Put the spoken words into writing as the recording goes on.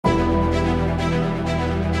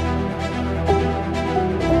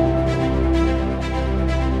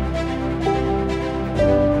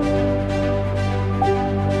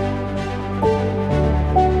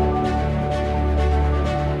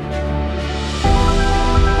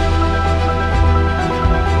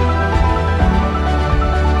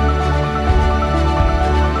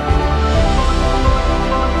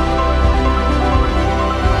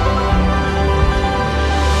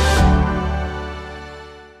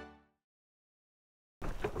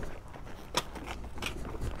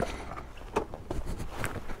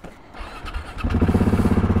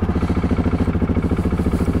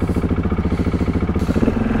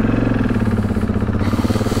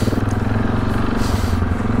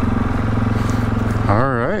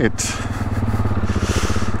Alright,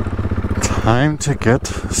 time to get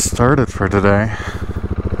started for today.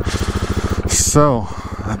 So,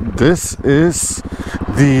 this is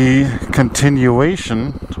the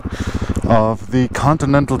continuation of the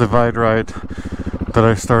Continental Divide ride that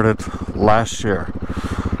I started last year.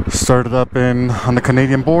 Started up on the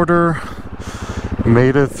Canadian border,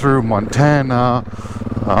 made it through Montana,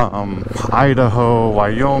 Idaho,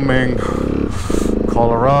 Wyoming,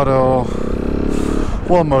 Colorado,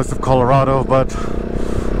 well, most of Colorado, but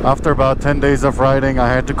after about 10 days of riding I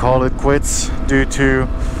had to call it quits due to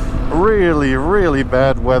really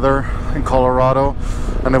bad weather in Colorado,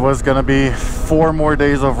 and it was gonna be 4 more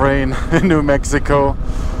days of rain in New Mexico,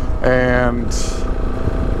 and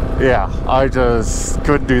yeah, I just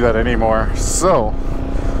couldn't do that anymore. So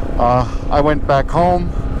I went back home,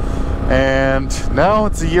 and now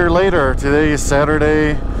it's a year later. Today is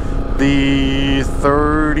Saturday the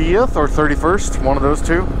 30th or 31st, one of those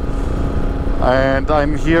two, and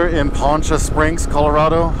I'm here in Poncha Springs,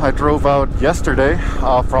 Colorado. I drove out yesterday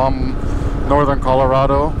from northern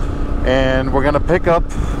Colorado, and we're gonna pick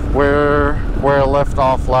up where I left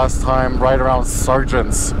off last time, right around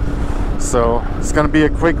Sargents. So it's gonna be a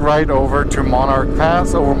quick ride over to Monarch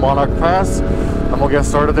Pass, and we'll get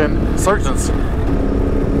started in Sargents.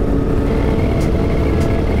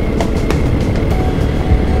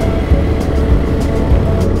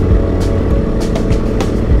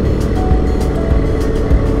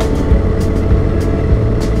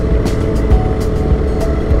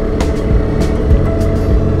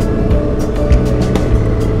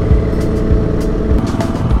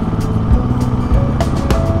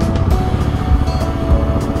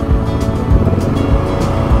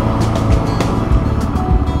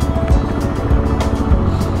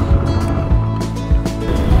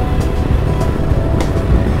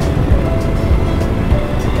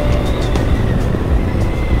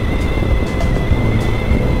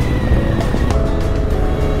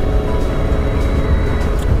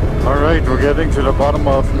 We're getting to the bottom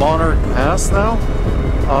of Monarch Pass now,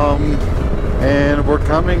 and we're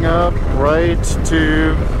coming up right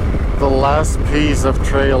to the last piece of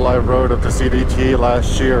trail I rode of the CDT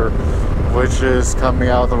last year, which is coming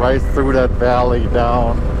out right through that valley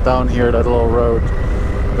down here, that little road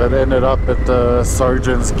that ended up at the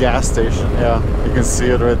Sargents gas station. Yeah, you can see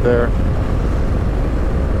it right there.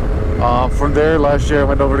 From there, last year I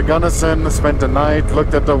went over to Gunnison, spent the night,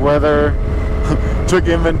 looked at the weather, took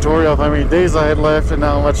inventory of how many days I had left and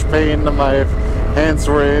how much pain my hands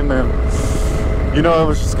were in, and you know, I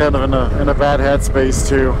was just kind of in a bad headspace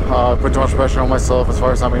too. Put too much pressure on myself as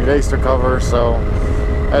far as how many days to cover, so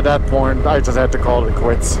at that point I just had to call it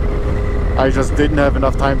quits. I just didn't have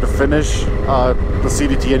enough time to finish the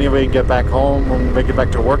CDT anyway and get back home and make it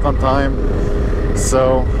back to work on time,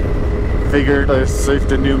 so figured I saved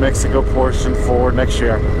the New Mexico portion for next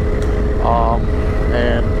year.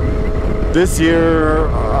 And this year,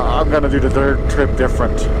 I'm gonna do the third trip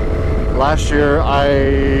different. Last year,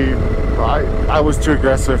 I was too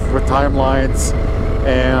aggressive with timelines,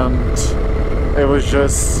 and it was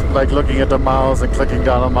just like looking at the miles and clicking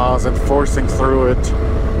down on miles and forcing through it.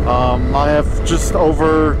 I have just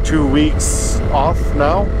over 2 weeks off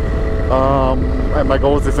now, and my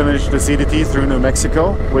goal is to finish the CDT through New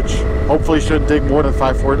Mexico, which hopefully shouldn't take more than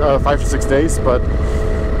 5 to 6 days, but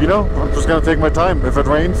you know, I'm just gonna take my time. If it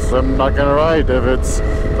rains, I'm not gonna ride.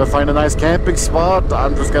 If I find a nice camping spot,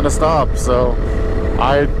 I'm just gonna stop. So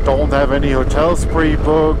I don't have any hotels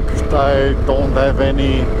pre-booked. I don't have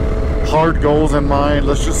any hard goals in mind.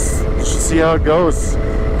 Let's just see how it goes.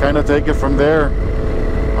 Kind of take it from there.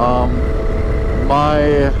 My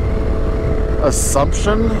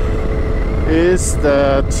assumption is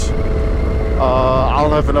that I'll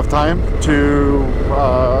have enough time to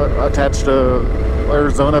attach the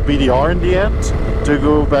Arizona BDR in the end to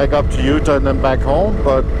go back up to Utah and then back home,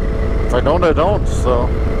 but if I don't, I don't. So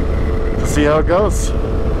to see how it goes.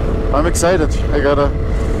 I'm excited.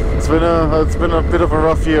 It's been a bit of a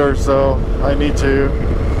rough year, so I need to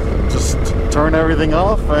just turn everything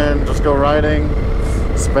off and just go riding,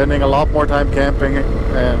 spending a lot more time camping,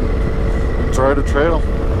 and enjoy the trail.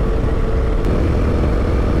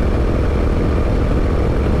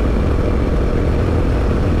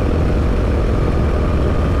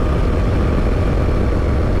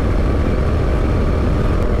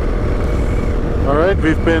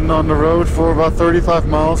 We've been on the road for about 35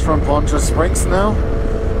 miles from Poncha Springs now,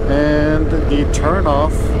 and the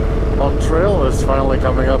turnoff on trail is finally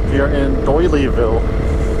coming up here in Doyleville.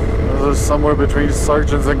 This is somewhere between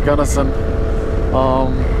Sargents and Gunnison.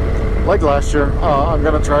 Like last year, I'm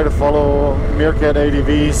gonna try to follow Meerkat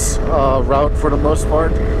ADV's route for the most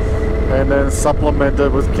part, and then supplement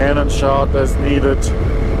it with Canon shot as needed,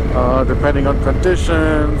 depending on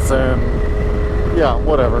conditions and yeah,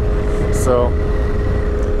 whatever. So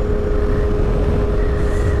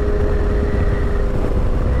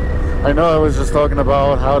I know I was just talking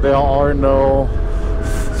about how there are no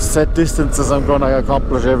set distances I'm going to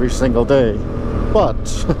accomplish every single day, but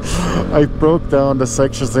I broke down the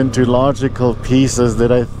sections into logical pieces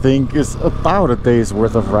that I think is about a day's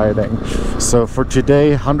worth of riding. So for today,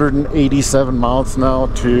 187 miles now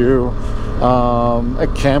to a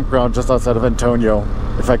campground just outside of Antonio.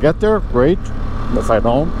 If I get there, great. If I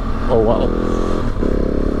don't, oh well.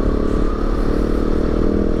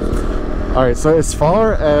 Alright, so as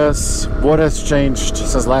far as what has changed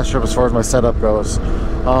since last trip as far as my setup goes,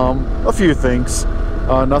 a few things.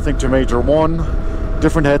 Nothing too major. One,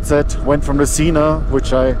 different headset. Went from the Sena,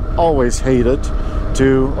 which I always hated,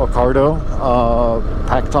 to Ocardo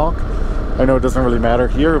Pack Talk. I know it doesn't really matter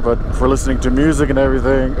here, but for listening to music and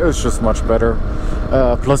everything, it's just much better.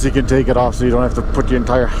 Plus you can take it off so you don't have to put the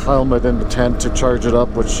entire helmet in the tent to charge it up,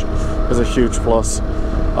 which is a huge plus.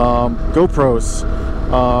 GoPros.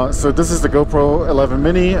 So this is the GoPro 11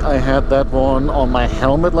 Mini. I had that one on my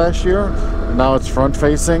helmet last year. Now it's front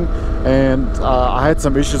facing, and I had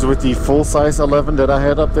some issues with the full-size 11 that I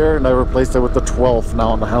had up there, and I replaced it with the 12 now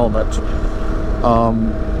on the helmet.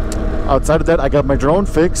 Outside of that, I got my drone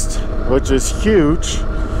fixed, which is huge.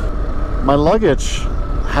 My luggage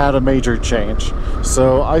had a major change.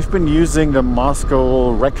 So I've been using the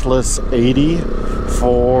Moscow Reckless 80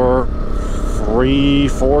 for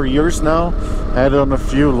 3-4 years now. Had it on a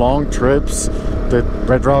few long trips. The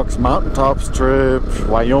Red Rocks Mountaintops trip,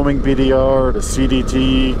 Wyoming BDR, the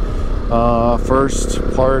CDT first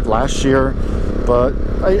part last year. But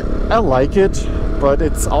I like it, but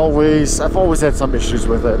I've always had some issues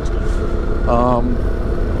with it.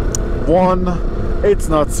 One, it's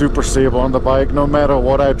not super stable on the bike, no matter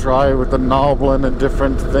what I try with the knobbling and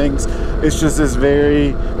different things. It just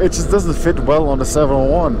doesn't fit well on the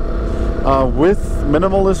 701. With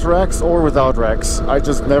minimalist racks or without racks. I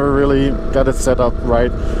just never really got it set up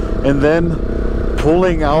right. And then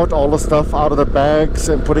pulling out all the stuff out of the bags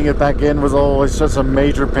and putting it back in was always just a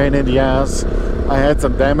major pain in the ass. I had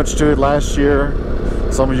some damage to it last year.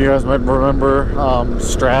 Some of you guys might remember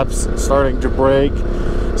straps starting to break.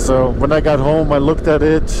 So when I got home, I looked at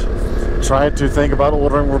it, tried to think about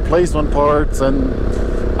ordering replacement parts, and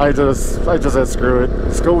I just said screw it,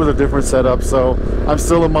 let's go with a different setup. So I'm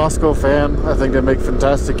still a Moscow fan. I think they make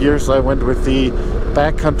fantastic gear, so I went with the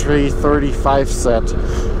Backcountry 35 set.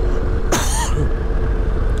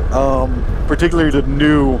 Particularly the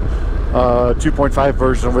new 2.5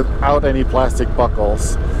 version without any plastic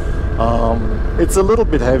buckles. It's a little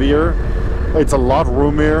bit heavier, it's a lot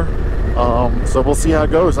roomier, so we'll see how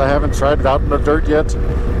it goes. I haven't tried it out in the dirt yet.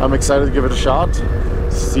 I'm excited to give it a shot,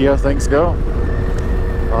 see how things go.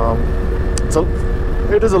 So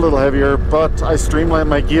it is a little heavier, but I streamlined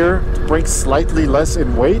my gear to bring slightly less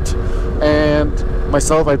in weight, and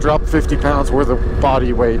myself, I dropped 50 pounds worth of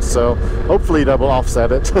body weight, so hopefully that will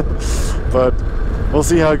offset it. But we'll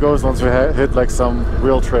see how it goes once we hit like some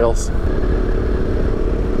real trails.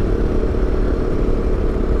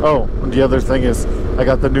 Oh, and the other thing is I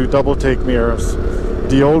got the new double take mirrors.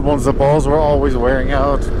 The old ones, the balls were always wearing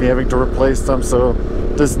out, me having to replace them, so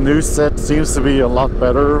this new set seems to be a lot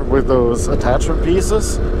better with those attachment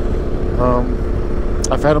pieces.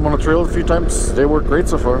 I've had them on the trail a few times. They work great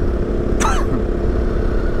so far.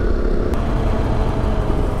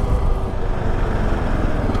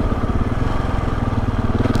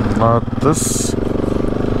 Not this. A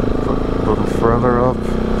little further up.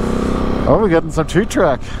 Oh, we're getting some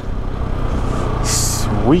two-track.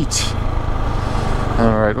 Sweet.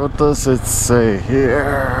 Alright, what does it say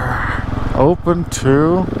here? Open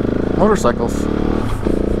to motorcycles.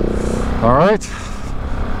 Alright.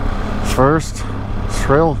 First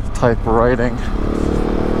trail type riding.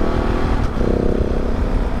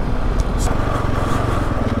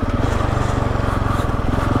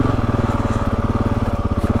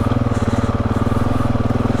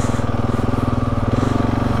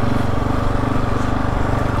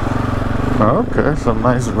 Okay, some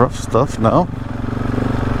nice rough stuff now.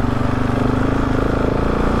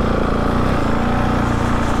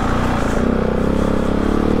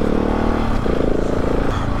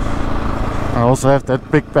 I also have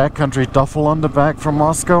that big backcountry duffel on the back from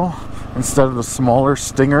Moscow instead of the smaller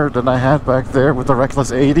Stinger that I had back there with the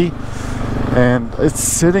Reckless 80, and it's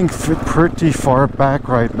sitting pretty far back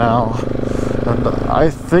right now, and I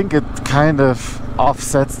think it kind of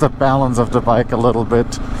offsets the balance of the bike a little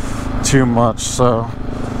bit too much. So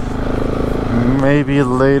maybe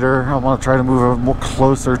later I want to try to move it more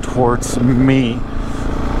closer towards me.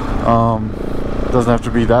 Doesn't have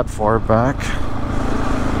to be that far back.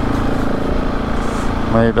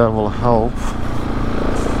 Maybe that will help.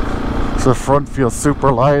 So the front feels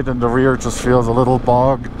super light and the rear just feels a little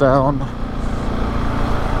bogged down.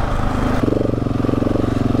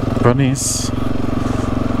 Bunnies.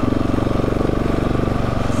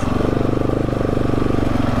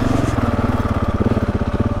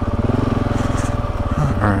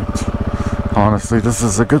 Alright. Honestly, this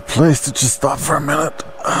is a good place to just stop for a minute.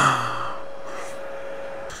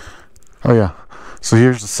 Oh yeah, so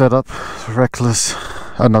here's the setup. Reckless,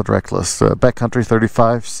 not reckless, backcountry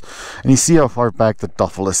 35s. And you see how far back the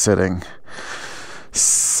duffel is sitting.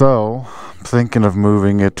 So, I'm thinking of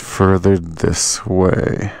moving it further this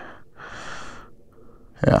way.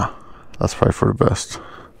 Yeah, that's probably for the best.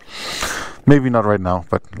 Maybe not right now,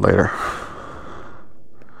 but later.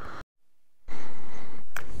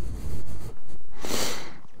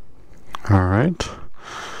 Alright,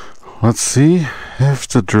 let's see if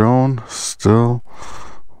the drone still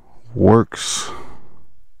works.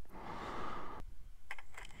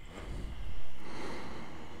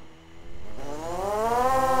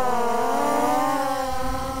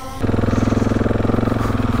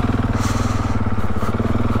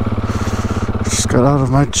 Just got out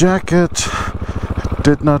of my jacket.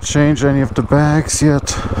 Did not change any of the bags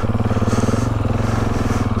yet.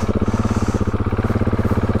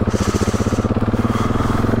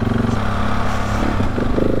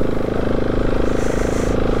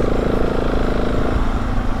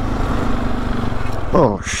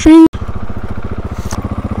 Oh shit!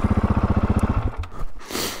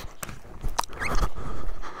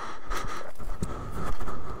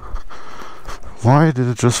 Why did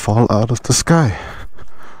it just fall out of the sky?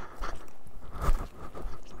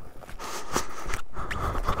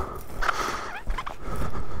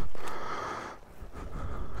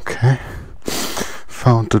 Okay,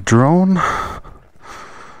 found the drone.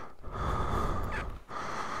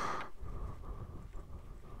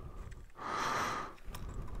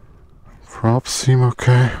 Props seem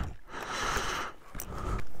okay.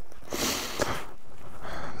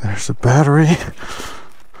 There's the battery.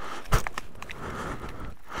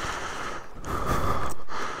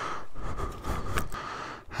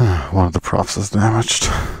 One of the props is damaged.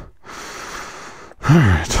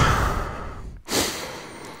 Alright.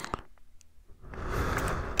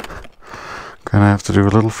 Gonna have to do a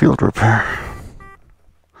little field repair.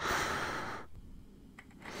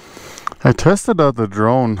 I tested out the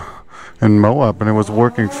drone in Moab and it was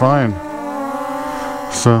working fine.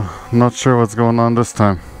 So, not sure what's going on this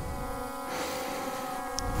time.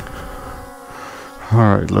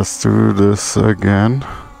 Alright, let's do this again.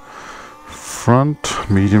 Front,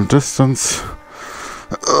 medium distance.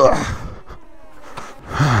 Ugh.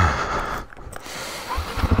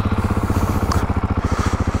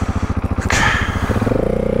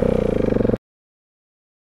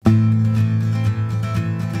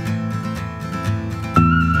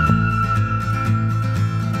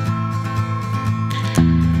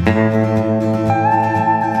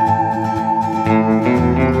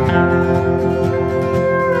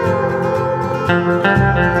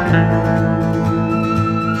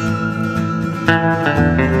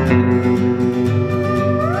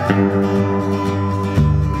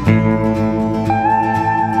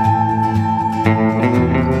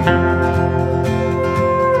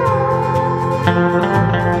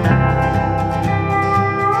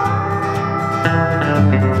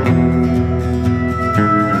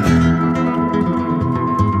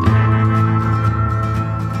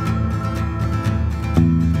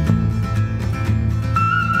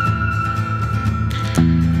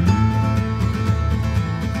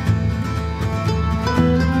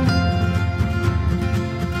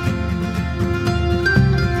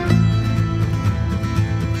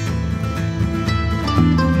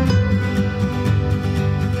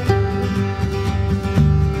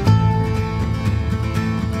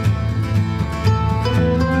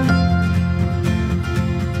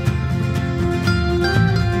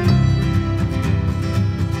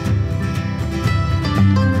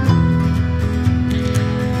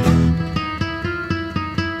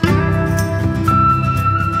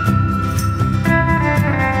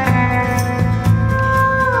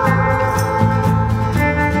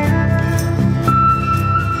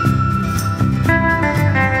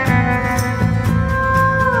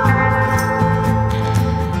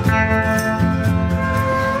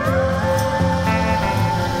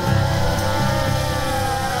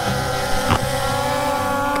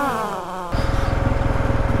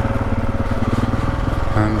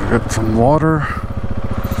 Get some water.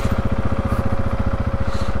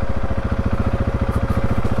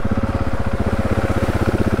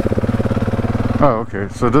 Oh,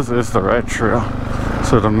 okay, so this is the right trail.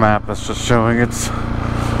 So the map is just showing it's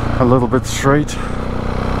a little bit straight.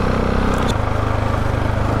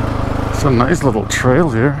 It's a nice little trail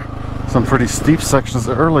here. Some pretty steep sections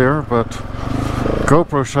earlier, but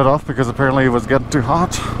GoPro shut off because apparently it was getting too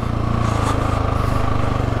hot.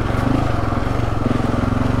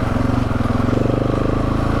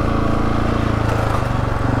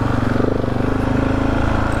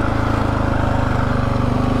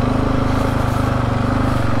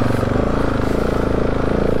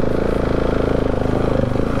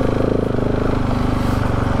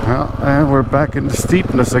 Well, and we're back in the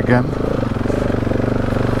steepness again.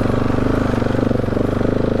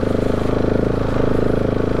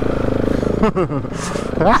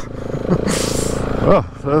 Oh,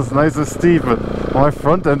 that's nice and steep, but my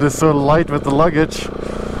front end is so light with the luggage.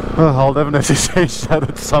 Oh, I'll definitely change that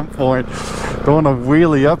at some point. Don't want to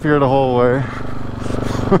wheelie up here the whole way.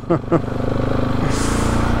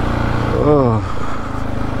 Oh.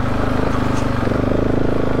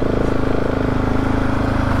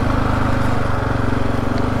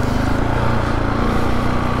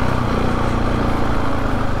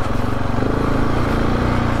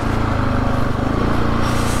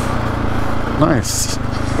 Nice.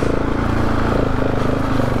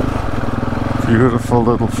 Beautiful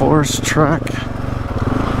little forest track.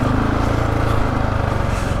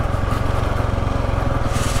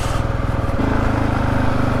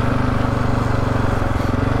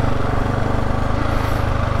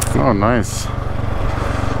 Oh, nice.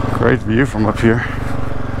 Great view from up here.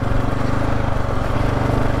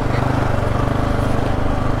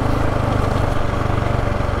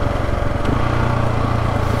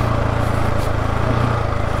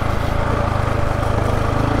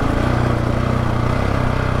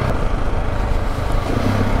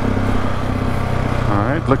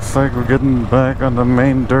 Looks like we're getting back on the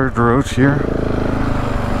main dirt road here.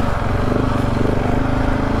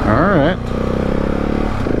 Alright.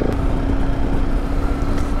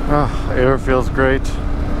 Ah, air feels great.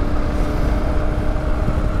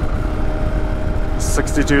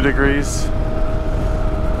 62 degrees.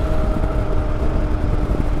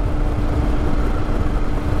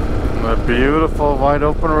 A beautiful wide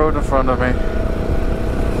open road in front of me.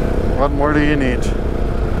 What more do you need?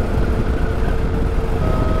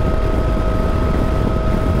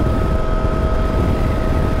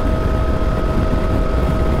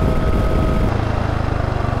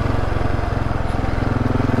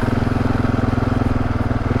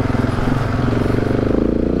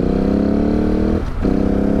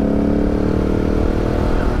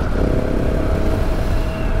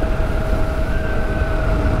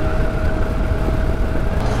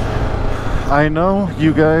 I know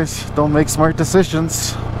you guys don't make smart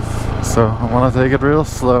decisions, so I want to take it real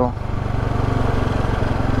slow.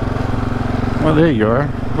 Well, there you are.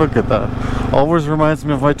 Look at that. Always reminds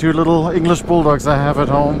me of my two little English bulldogs I have at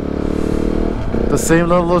home. The same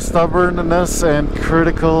level of stubbornness and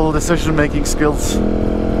critical decision-making skills.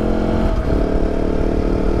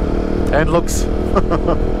 And looks.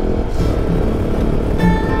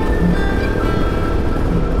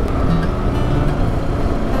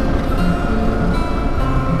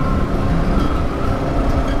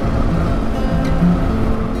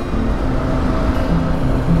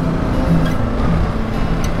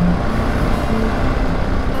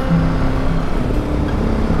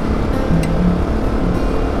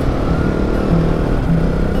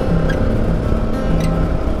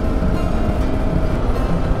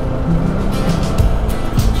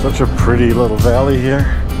 Such a pretty little valley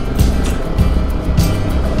here.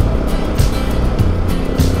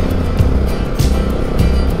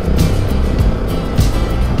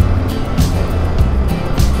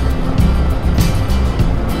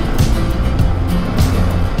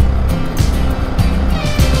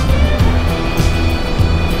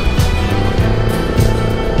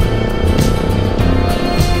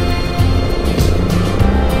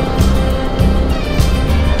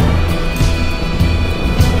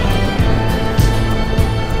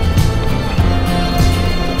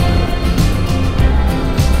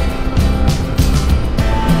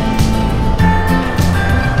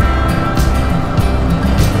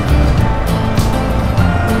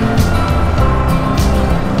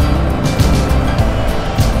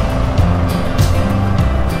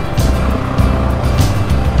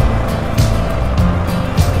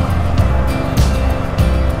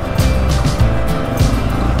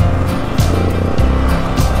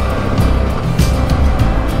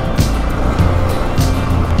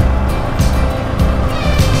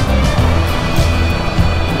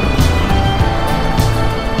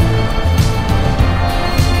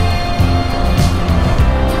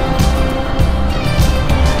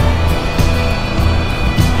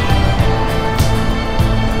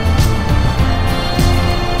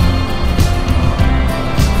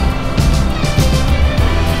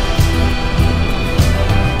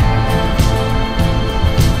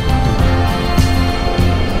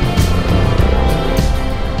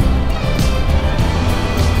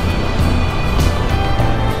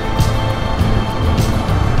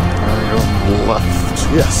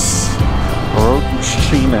 Yes. Road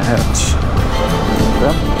machine ahead.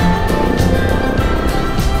 Yep.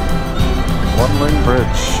 One-lane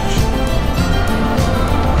bridge.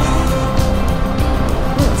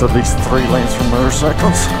 It's at least 3 lanes for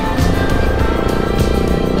motorcycles.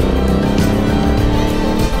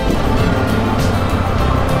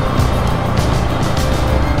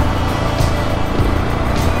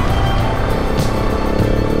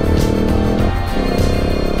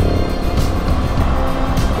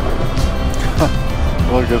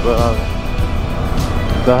 Look at that.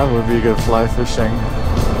 That would be good fly fishing.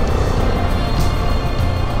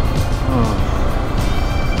 Oh.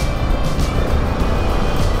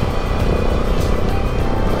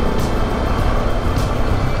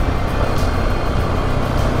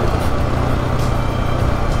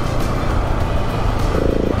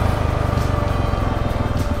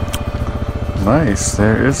 Nice,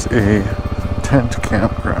 there is a tent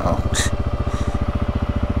campground.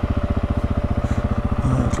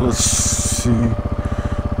 Let's see.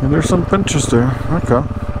 And there's some benches there. Okay.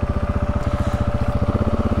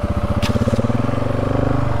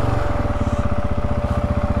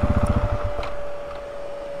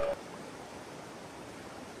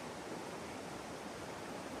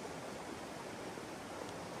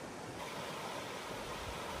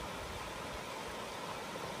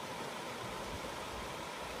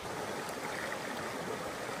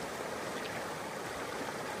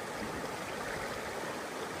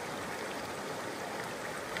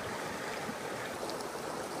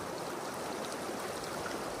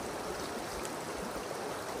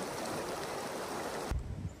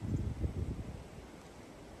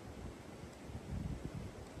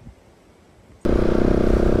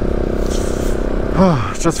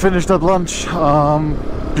 Just finished up lunch.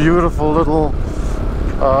 Beautiful little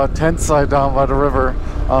tent site down by the river.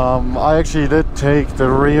 I actually did take the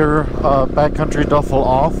rear backcountry duffel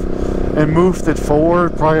off and moved it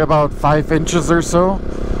forward probably about 5 inches or so.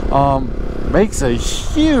 Makes a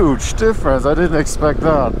huge difference. I didn't expect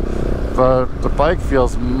that, but the bike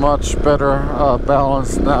feels much better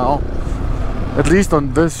balanced now. At least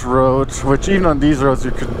on this road, which even on these roads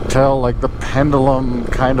you could tell like the pendulum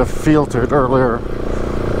kind of feel to it earlier.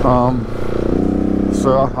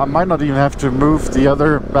 So I might not even have to move the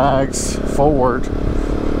other bags forward.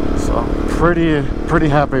 So pretty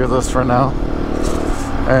happy with this for now.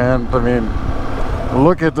 And I mean,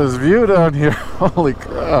 look at this view down here. Holy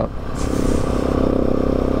crap.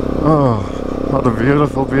 Oh, what a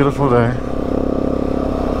beautiful, beautiful day.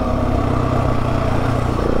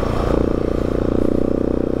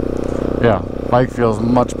 Yeah, bike feels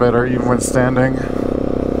much better even when standing.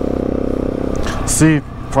 See,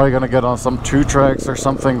 probably gonna get on some 2 tracks or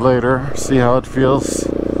something later, see how it feels.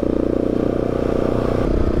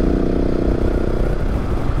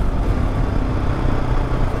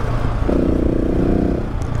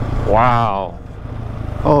 Wow.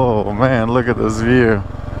 Oh man, look at this view.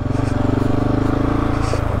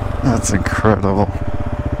 That's incredible.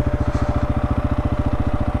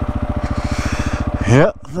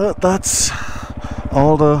 Yeah, that's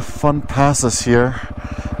all the fun passes here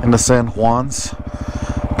in the San Juans.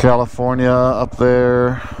 California up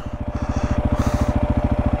there.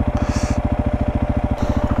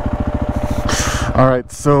 Alright,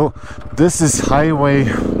 so this is Highway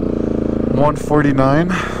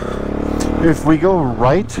 149. If we go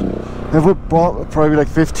right, it would probably be like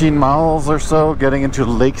 15 miles or so getting into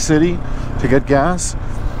Lake City to get gas.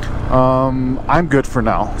 I'm good for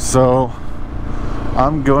now, so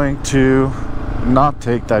I'm going to not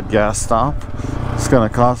take that gas stop. It's gonna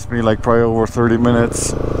cost me like probably over 30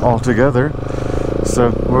 minutes altogether. So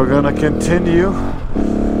we're gonna continue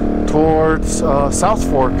towards South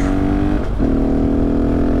Fork.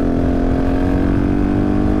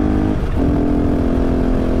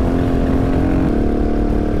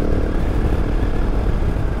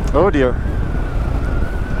 Oh dear.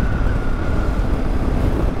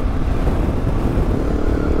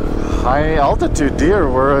 High altitude deer,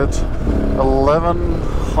 we're at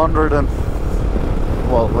 1100 and,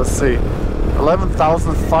 well, let's see,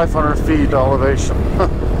 11,500 feet elevation.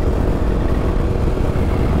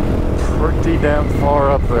 Pretty damn far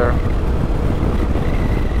up there.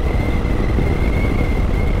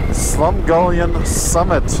 Slumgullion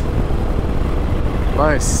Summit.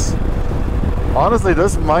 Nice. Honestly,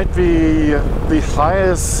 this might be the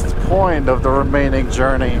highest point of the remaining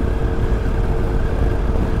journey.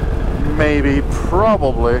 Maybe,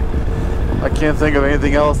 probably. I can't think of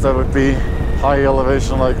anything else that would be high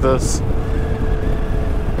elevation like this.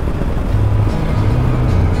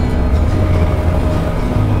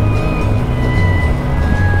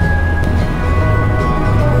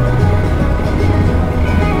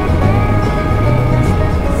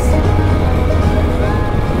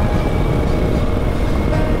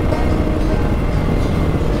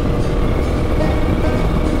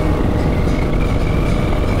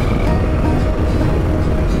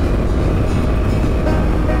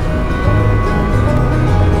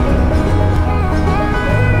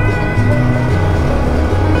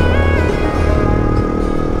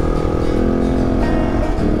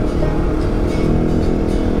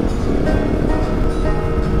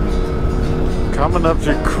 coming up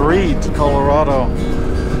to Creede, Colorado.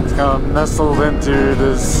 It's kind of nestled into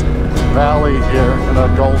this valley here in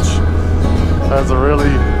a gulch. That's a really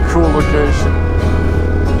cool location.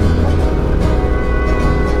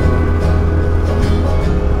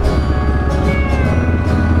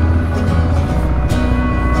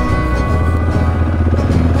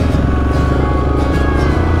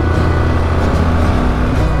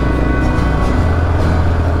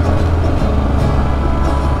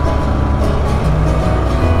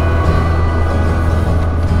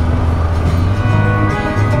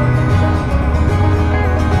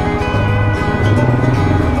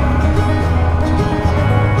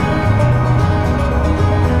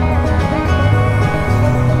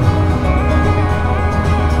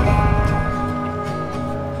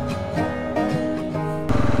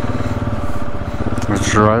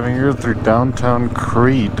 Driving here through downtown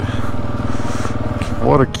Creede.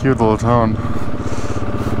 What a cute little town.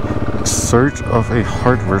 In search of a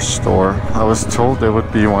hardware store. I was told there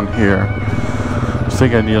would be one here. I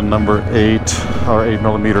think I need a number 8 or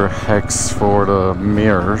 8mm hex for the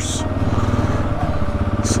mirrors.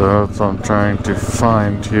 So that's what I'm trying to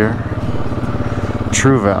find here.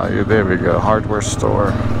 True Value, there we go, hardware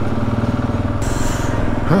store.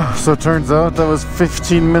 So it turns out that was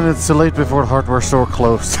 15 minutes too late before the hardware store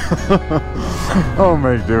closed. I'll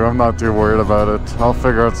make do, I'm not too worried about it. I'll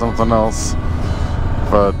figure out something else.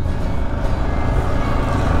 But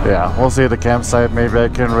yeah, we'll see at the campsite. Maybe I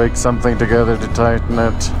can rig something together to tighten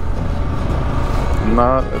it.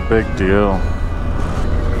 Not a big deal.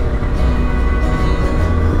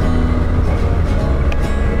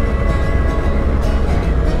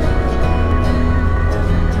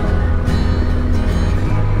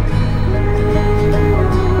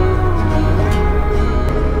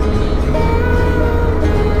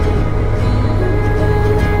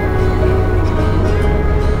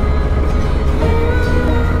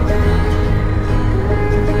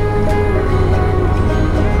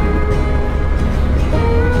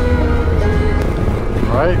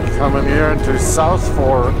 Coming here into South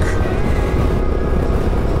Fork.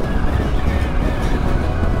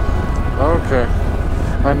 Okay,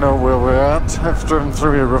 I know where we're at. I've driven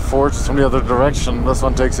through here before, just from the other direction. This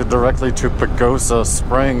one takes you directly to Poncha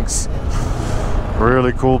Springs.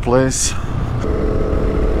 Really cool place.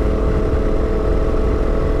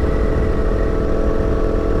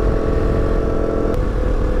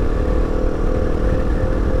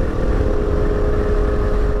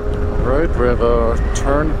 We have a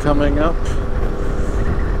turn coming up.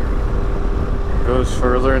 Goes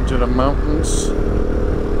further into the mountains.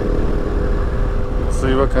 Let's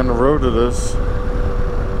see what kind of road it is.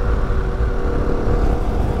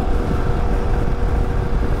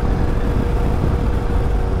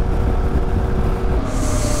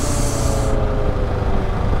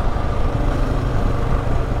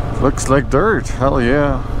 Looks like dirt. Hell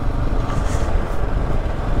yeah.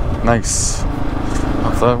 Nice.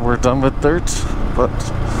 I thought we're done with dirt, but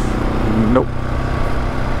nope.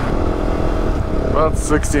 About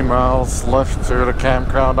 60 miles left to the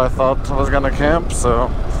campground I thought I was gonna camp, so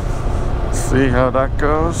see how that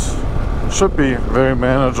goes. Should be very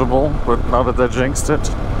manageable, but now that I jinxed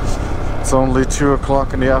it. It's only 2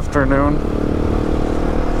 o'clock in the afternoon.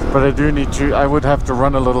 But I do need to, I would have to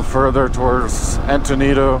run a little further towards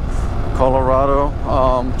Antonito, Colorado,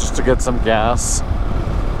 just to get some gas.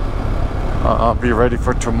 I'll be ready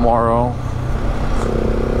for tomorrow,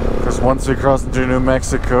 because once we cross into New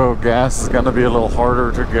Mexico, gas is going to be a little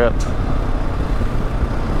harder to get.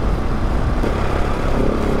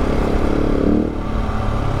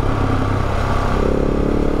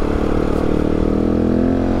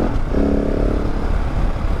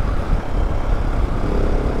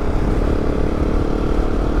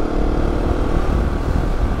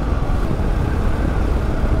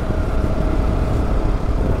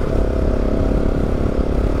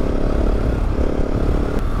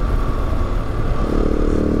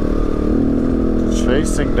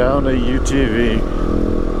 Chasing down a UTV.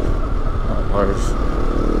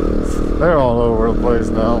 They're all over the place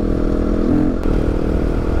now.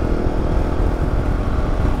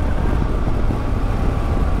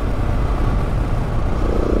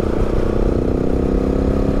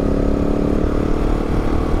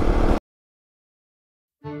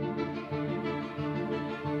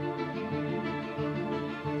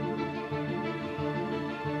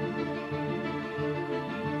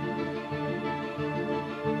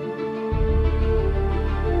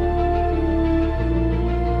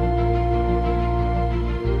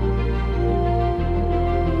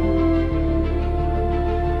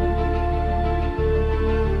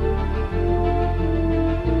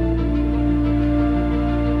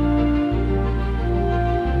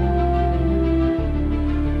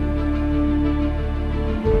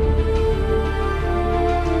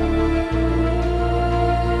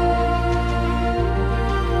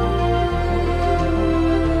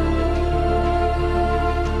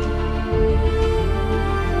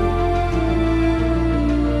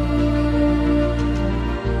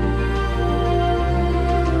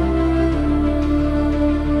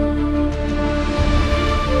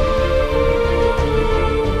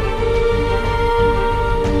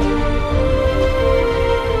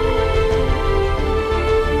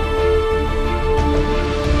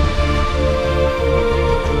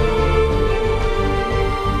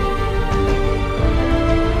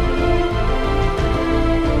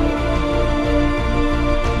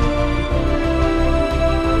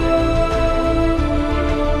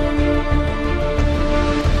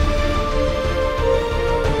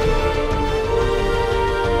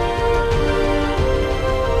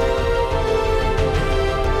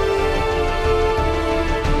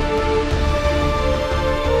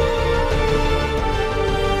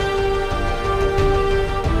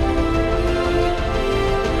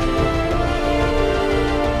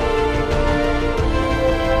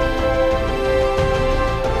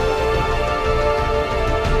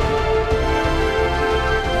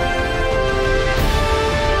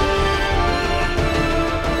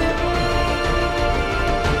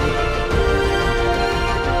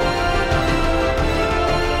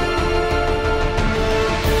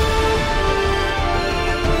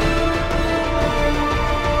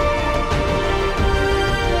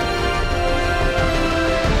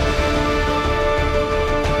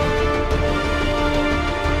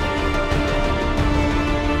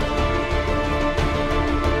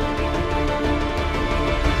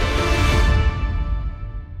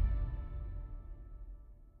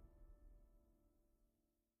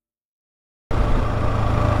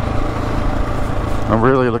 I'm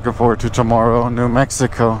really looking forward to tomorrow, New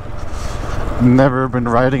Mexico. Never been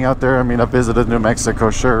riding out there. I mean, I visited New Mexico,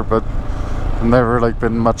 sure, but never like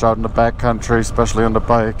been much out in the backcountry, especially on the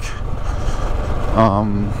bike.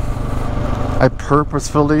 I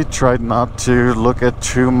purposefully tried not to look at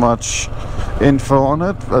too much info on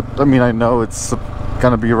it, but I mean, I know it's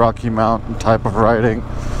gonna be Rocky Mountain type of riding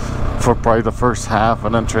for probably the first half,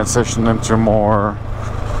 and then transition into more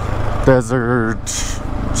desert,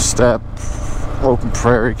 steppe, open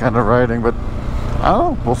prairie kind of riding. But I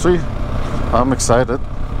don't know, we'll see. I'm excited.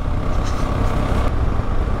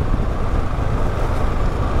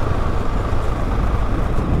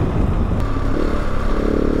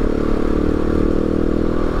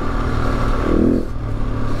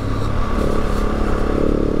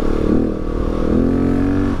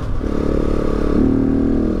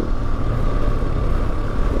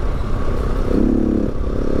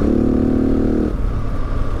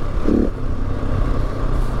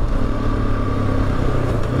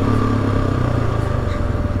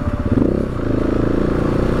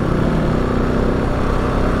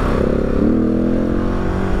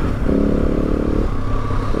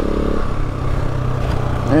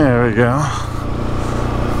 There we go.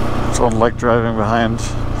 Don't like driving behind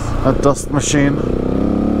a dust machine.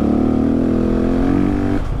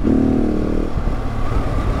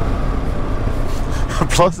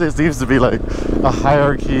 Plus, there seems to be like a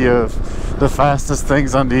hierarchy of the fastest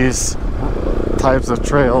things on these types of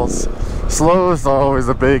trails. Slowest are always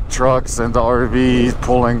the big trucks and the RVs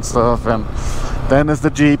pulling stuff, and then is the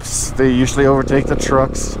Jeeps. They usually overtake the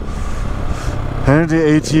trucks, and the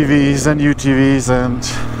ATVs and UTVs and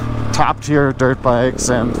top tier dirt bikes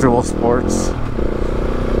and dual sports.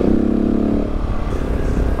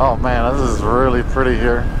 Oh man, this is really pretty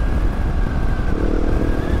here.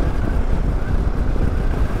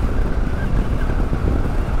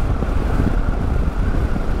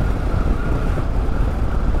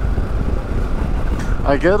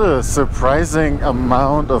 I get a surprising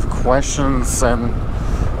amount of questions and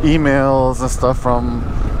emails and stuff from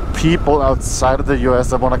people outside of the US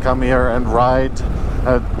that want to come here and ride.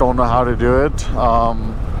 I don't know how to do it.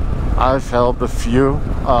 I've helped a few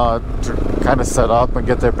to kind of set up and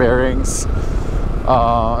get their bearings.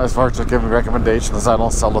 As far as just giving recommendations, I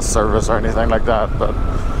don't sell a service or anything like that. But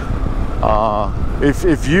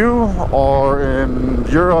if you are in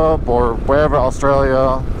Europe or wherever,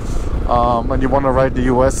 Australia, and you want to ride the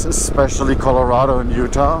US, especially Colorado and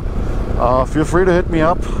Utah, feel free to hit me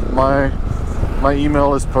up. My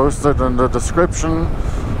email is posted in the description.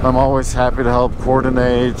 I'm always happy to help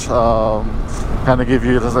coordinate, kind of give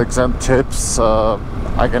you like some tips.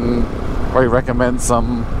 I can probably recommend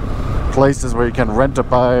some places where you can rent a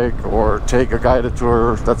bike or take a guided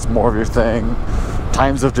tour if that's more of your thing.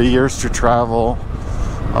 Times of the years to travel.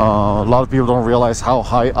 A lot of people don't realize how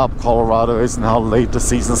high up Colorado is and how late the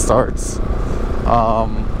season starts.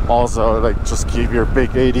 Also, like, just keep your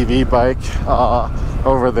big ADV bike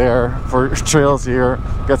over there for trails here.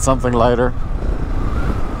 Get something lighter.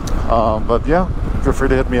 But yeah, feel free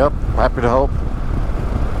to hit me up. Happy to help.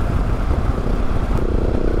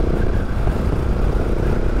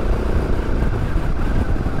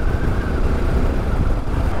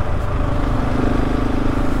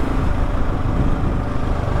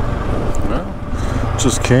 Well,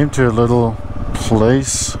 just came to a little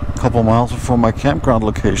place a couple miles before my campground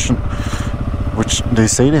location, which they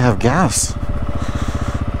say they have gas,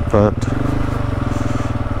 but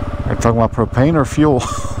are you talking about propane or fuel?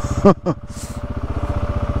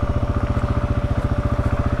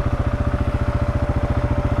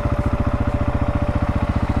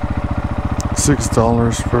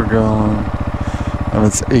 $6 per gallon, and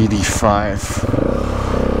it's 85.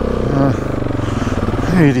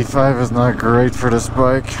 85 is not great for this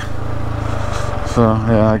bike, so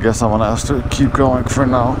yeah, I guess I'm gonna have to keep going for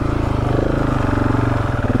now.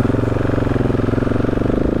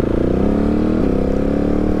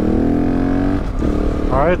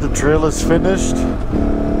 Alright, the trail is finished.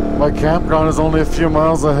 My campground is only a few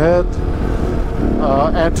miles ahead.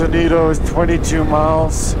 Antonito is 22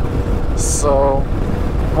 miles. So,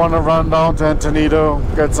 want to run down to Antonito,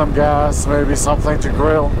 get some gas, maybe something to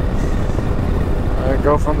grill, and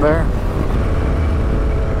go from there.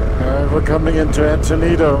 We're coming into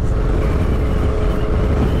Antonito.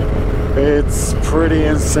 It's pretty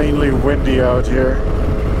insanely windy out here.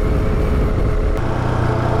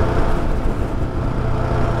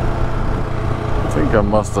 I think I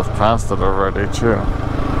must have passed it already too.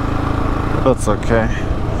 But that's okay.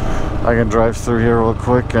 I can drive through here real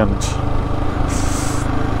quick and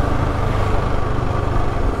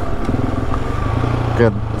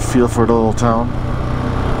get a feel for the little town.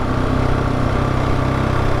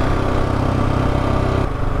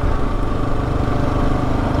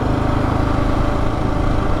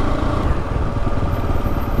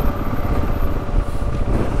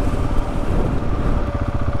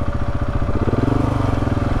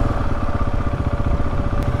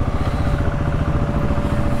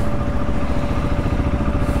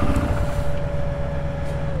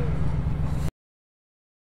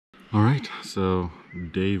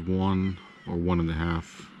 day 1 or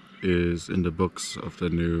 1.5 is in the books of the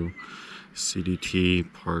new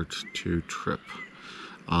CDT Part 2 trip.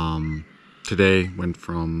 Today went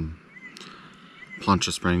from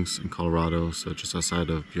Poncha Springs in Colorado, so just outside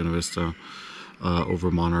of Buena Vista,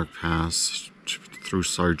 over Monarch Pass, through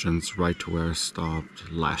Sargents, right to where I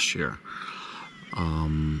stopped last year.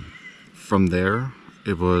 From there,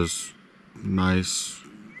 it was nice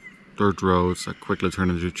dirt roads that quickly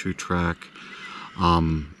turned into 2-track.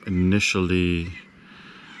 Initially,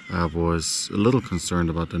 I was a little concerned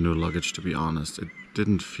about the new luggage, to be honest. It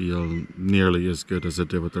didn't feel nearly as good as it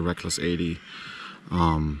did with the Reckless 80.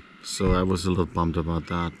 So I was a little bummed about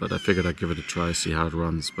that, but I figured I'd give it a try, see how it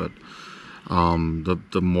runs. But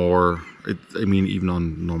the more, I mean, even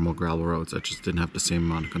on normal gravel roads, I just didn't have the same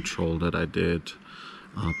amount of control that I did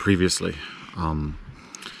previously.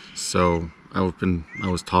 So I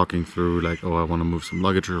was talking through like, oh, I want to move some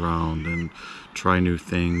luggage around and try new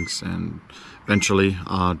things, and eventually,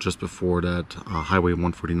 just before that, Highway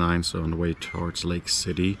 149, so on the way towards Lake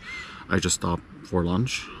City, I just stopped for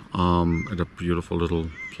lunch at a beautiful little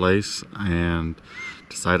place and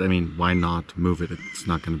decided, I mean, why not move it? It's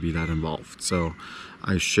not going to be that involved. So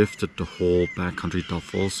I shifted the whole backcountry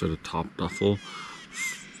duffel, so the top duffel,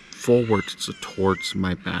 forward towards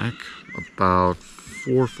my back about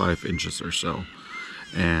 4 or 5 inches or so,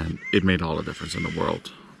 and it made all the difference in the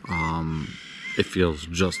world. It feels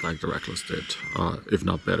just like the Reckless did, if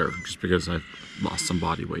not better, just because I've lost some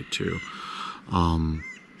body weight too.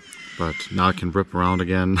 But now I can rip around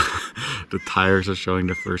again. The tires are showing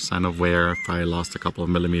the first sign of wear. I've probably lost a couple of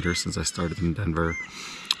millimeters since I started in Denver.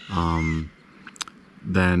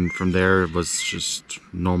 Then from there it was just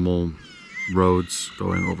normal roads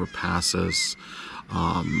going over passes,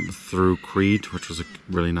 through Creede, which was a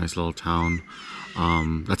really nice little town.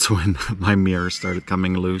 That's when my mirror started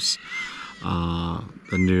coming loose.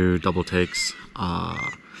 The new double takes.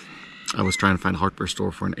 I was trying to find a hardware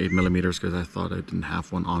store for an 8mm because I thought I didn't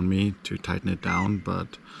have one on me to tighten it down.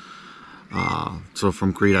 But so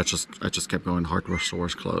from Creede, I just kept going. Hardware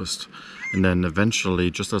stores closed, and then eventually,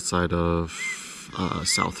 just outside of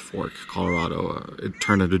South Fork, Colorado, it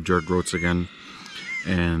turned into dirt roads again,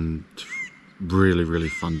 and really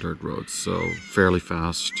fun dirt roads. So fairly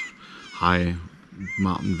fast, high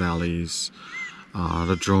mountain valleys.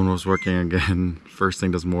 The drone was working again. First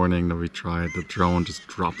thing this morning that we tried, the drone just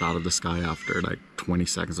dropped out of the sky after like 20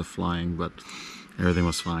 seconds of flying, but everything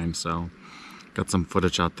was fine. So got some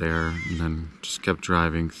footage out there, and then just kept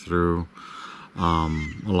driving through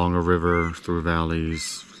along a river, through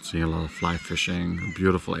valleys, seeing a lot of fly fishing. A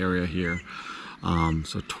beautiful area here.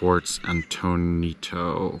 So towards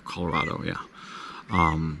Antonito, Colorado, yeah.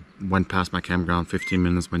 Went past my campground, 15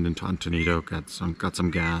 minutes, went into Antonito, got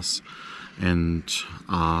some gas, and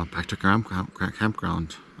back to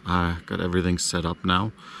campground. I got everything set up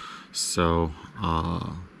now, so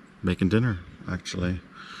making dinner actually.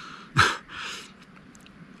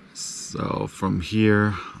 So from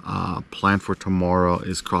here, plan for tomorrow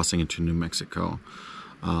is crossing into New Mexico.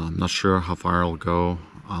 I'm not sure how far I'll go.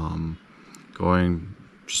 Going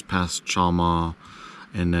just past Chalma,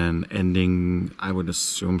 and then ending, I would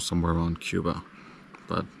assume, somewhere around Cuba,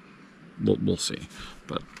 but we'll see.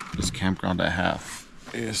 But this campground I have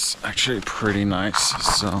is actually pretty nice,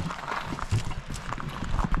 so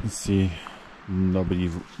you see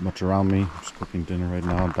nobody much around me. I'm just cooking dinner right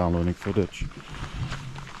now, downloading footage.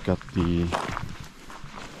 Got the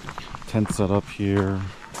tent set up here,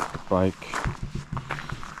 the bike,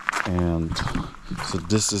 and so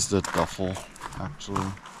this is the duffel actually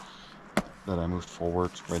that I moved forward.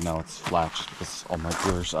 Right now it's flat because all my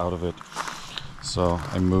gear's out of it. So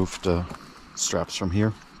I moved the straps from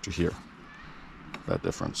here to here. That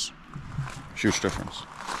difference. Huge difference.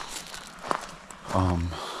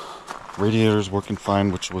 Radiator's working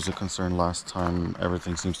fine, which was a concern last time.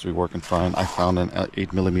 Everything seems to be working fine. I found an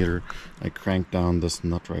 8mm. I cranked down this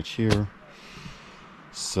nut right here.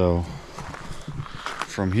 So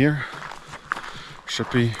from here should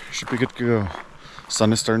be good to go.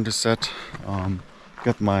 Sun is starting to set.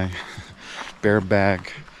 Got my bear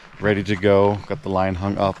bag ready to go. Got the line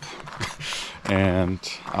hung up, and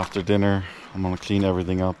after dinner I'm gonna clean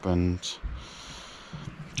everything up and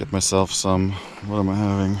get myself some, what am I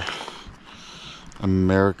having?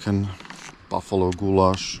 American buffalo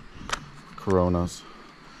goulash, Coronas,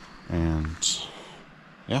 and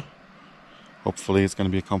yeah, hopefully it's gonna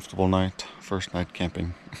be a comfortable night. First night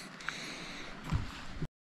camping.